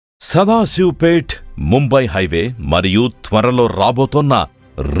Sadasivpet Mumbai highway మరియు త్వరలో రాబోతున్న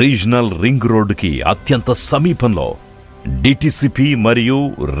రీజనల్ రింగ్ రోడ్డుకి అత్యంత సమీపంలో డిటిసిపి మరియు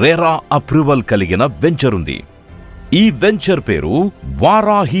రెరా అప్రూవల్ కలిగిన వెంచర్ ఉంది. ఈ వెంచర్ పేరు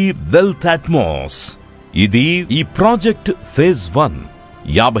వారాహి వెల్త్ అట్మాస్. ఇది ఈ ప్రాజెక్ట్ ఫేజ్ 1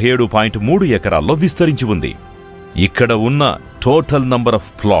 57.3 ఎకరాల్లో విస్తరించి ఉంది. ఇక్కడ ఉన్న టోటల్ నంబర్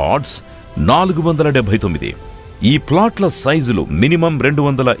ఆఫ్ ప్లాట్స్ 479. ఈ ప్లాట్ల సైజులు మినిమం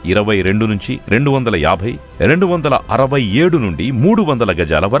 222 నుంచి 250, 267 నుండి 300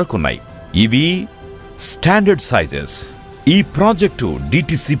 గజాల వరకున్నాయి. ఇవి స్టాండర్డ్ సైజెస్. ఈ ప్రాజెక్టు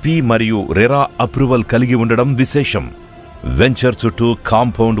డిటిసిపి మరియు రెరా అప్రూవల్ కలిగి ఉండడం విశేషం. వెంచర్ చుట్టూ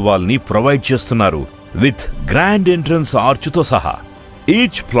కాంపౌండ్ వాల్ ని ప్రొవైడ్ చేస్తున్నారు విత్ గ్రాండ్ ఎంట్రన్స్ ఆర్చ్తో సహా.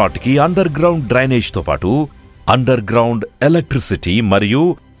 ఈచ్ ప్లాట్ కి అండర్ గ్రౌండ్ డ్రైనేజ్ తో పాటు అండర్ గ్రౌండ్ ఎలక్ట్రిసిటీ మరియు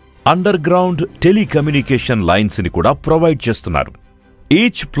అండర్ గ్రౌండ్ టెలికమ్యూనికేషన్ లైన్స్ ని కూడా ప్రొవైడ్ చేస్తున్నారు.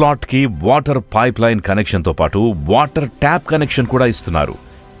 ఈచ్ ప్లాట్ కి వాటర్ పైప్ లైన్ కనెక్షన్ తో పాటు వాటర్ ట్యాప్ కనెక్షన్ కూడా ఇస్తున్నారు.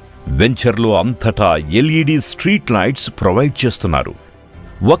 వెంచర్లో అంతటా ఎల్ఈడి స్ట్రీట్ లైట్స్ ప్రొవైడ్ చేస్తున్నారు.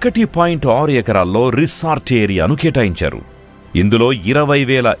 1.6 ఎకరాల్లో రిసార్ట్ ఏరియాను కేటాయించారు. ఇందులో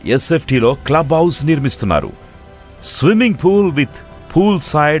 20,000 SFTలో క్లబ్ హౌస్ నిర్మిస్తున్నారు. Swimming pool with pool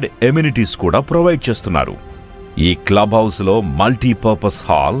side amenities కూడా ప్రొవైడ్ చేస్తున్నారు. ఈ క్లబ్ హౌస్లో multipurpose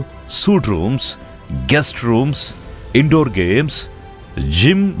hall, suit rooms, guest rooms, indoor games,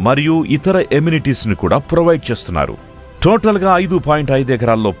 gym మరియు ఇతర ఎమ్యూనిటీస్ ని కూడా ప్రొవైడ్ చేస్తున్నారు. టోటల్గా 5.5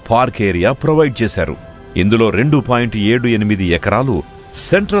 ఎకరాల్లో పార్క్ ఏరియా ప్రొవైడ్ చేశారు. ఇందులో 2.78 ఎకరాలు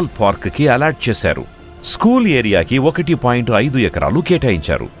సెంట్రల్ పార్క్ కి అలాట్ చేశారు. స్కూల్ ఏరియాకి 1.5 ఎకరాలు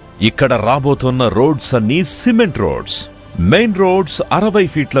కేటాయించారు. ఇక్కడ రాబోతున్న రోడ్స్ అన్ని సిమెంట్ రోడ్స్. మెయిన్ రోడ్స్ 60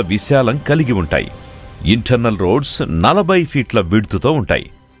 ఫీట్ల విశాలం కలిగి ఉంటాయి. ఇంటర్నల్ రోడ్స్ 40 ఫీట్ల విడ్త్తో ఉంటాయి.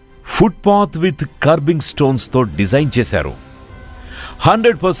 ఫుట్పాత్ విత్ కర్బింగ్ స్టోన్స్ తో డిజైన్ చేశారు.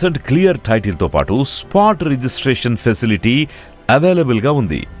 100% క్లియర్ టైటిల్తో పాటు స్పాట్ రిజిస్ట్రేషన్ ఫెసిలిటీ అవైలబుల్ గా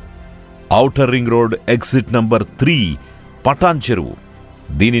ఉంది. Outer ring road exit number 3 Patan చెరువు.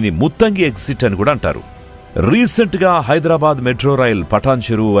 దీనిని ముత్తంగి ఎగ్జిట్ అని కూడా అంటారు. రీసెంట్ గా హైదరాబాద్ మెట్రో రైల్ పటాన్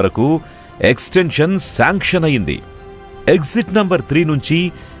చెరువు వరకు ఎక్స్టెన్షన్ శాంక్షన్ అయింది. ఎగ్జిట్ నంబర్ 3 నుంచి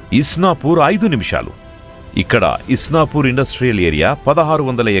ఇస్నాపూర్ 5 నిమిషాలు. ఇక్కడ ఇస్నాపూర్ ఇండస్ట్రియల్ ఏరియా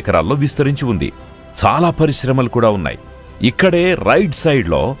 1600 ఎకరాల్లో విస్తరించి ఉంది. చాలా పరిశ్రమలు కూడా ఉన్నాయి. ఇక్కడే రైట్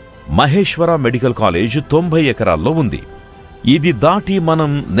సైడ్లో మహేశ్వర మెడికల్ కాలేజ్ 90 ఎకరాల్లో ఉంది. ఇది దాటి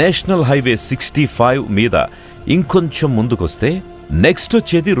మనం నేషనల్ హైవే 65 మీద ఇంకొంచెం ముందుకొస్తే నెక్స్ట్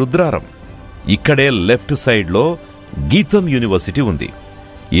వచ్చేది రుద్రారం. ఇక్కడే లెఫ్ట్ సైడ్లో గీతం యూనివర్సిటీ ఉంది.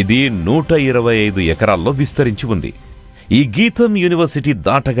 ఇది 125 ఎకరాల్లో విస్తరించి ఉంది. ఈ గీతం యూనివర్సిటీ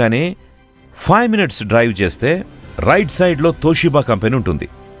దాటగానే 5 మినిట్స్ డ్రైవ్ చేస్తే రైట్ సైడ్లో తోషిబా కంపెనీ ఉంటుంది.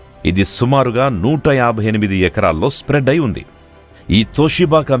 ఇది సుమారుగా 158 ఎకరాల్లో స్ప్రెడ్ అయి ఉంది. ఈ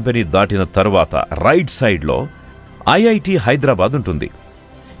తోషిబా కంపెనీ దాటిన తరువాత రైట్ సైడ్లో ఐఐటి హైదరాబాద్ ఉంటుంది.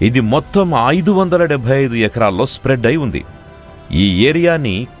 ఇది మొత్తం 575 ఎకరాల్లో స్ప్రెడ్ అయి ఉంది. ఈ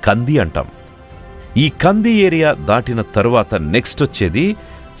ఏరియాని కంది అంటాం. ఈ కంది ఏరియా దాటిన తరువాత నెక్స్ట్ వచ్చేది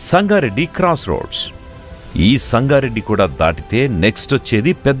సంగారెడ్డి క్రాస్ రోడ్స్. ఈ సంగారెడ్డి కూడా దాటితే నెక్స్ట్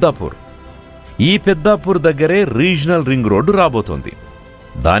వచ్చేది పెద్దాపూర్. ఈ పెద్దాపూర్ దగ్గరే రీజనల్ రింగ్ రోడ్డు రాబోతోంది.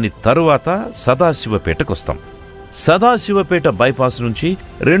 దాని తరువాత సదాశివపేటకొస్తాం. సదాశివపేట బైపాస్ నుంచి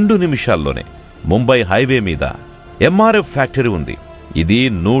 2 నిమిషాల్లోనే ముంబై హైవే మీద ఎంఆర్ఎఫ్ ఫ్యాక్టరీ ఉంది. ఇది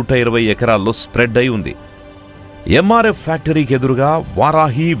 120 ఎకరాల్లో స్ప్రెడ్ అయి ఉంది. ఎంఆర్ఎఫ్ ఫ్యాక్టరీకి ఎదురుగా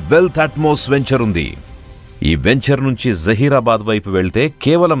వారాహి వెల్త్ అట్మాస్ వెంచర్ ఉంది. ఈ వెంచర్ నుంచి జహీరాబాద్ వైపు వెళ్తే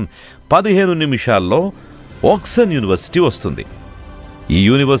కేవలం 15 నిమిషాల్లో ఆక్సన్ యూనివర్సిటీ వస్తుంది. ఈ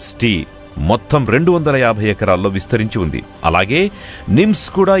యూనివర్సిటీ మొత్తం 250 ఎకరాల్లో విస్తరించి ఉంది. అలాగే నిమ్స్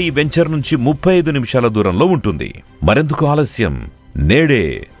కూడా ఈ వెంచర్ నుంచి 35 నిమిషాల దూరంలో ఉంటుంది. మరెందుకు ఆలస్యం? నేడే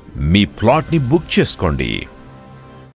మీ ప్లాట్ని బుక్ చేసుకోండి.